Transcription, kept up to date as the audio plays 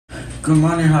Good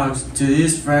morning, Hawks. Today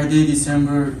is Friday,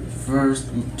 December 1st,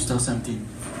 2017.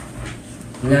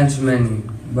 Lunch menu.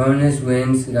 Bonus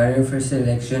wins, garden for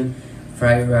selection,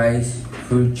 fried rice,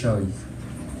 fruit choice.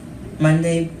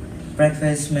 Monday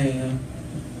breakfast menu.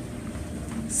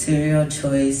 Cereal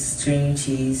choice, string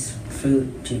cheese,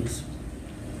 fruit juice.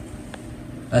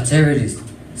 Activities.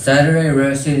 Saturday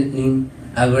wrestling,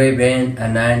 Agri band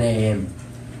at 9 a.m.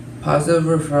 Positive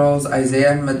referrals,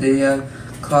 Isaiah Medea,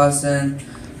 Clausen,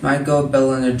 Michael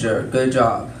Bellinger. Good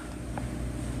job.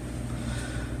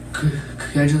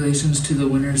 Congratulations to the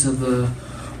winners of the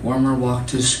warmer walk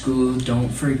to school. Don't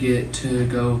forget to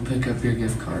go pick up your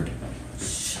gift card.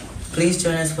 Please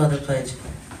join us for the pledge.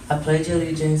 I pledge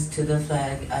allegiance to the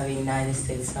flag of the United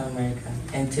States of America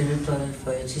and to the republic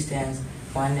for which it stands,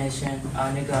 one nation,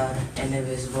 under God,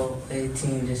 indivisible,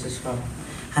 with justice for all.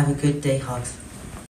 Have a good day, Hawks.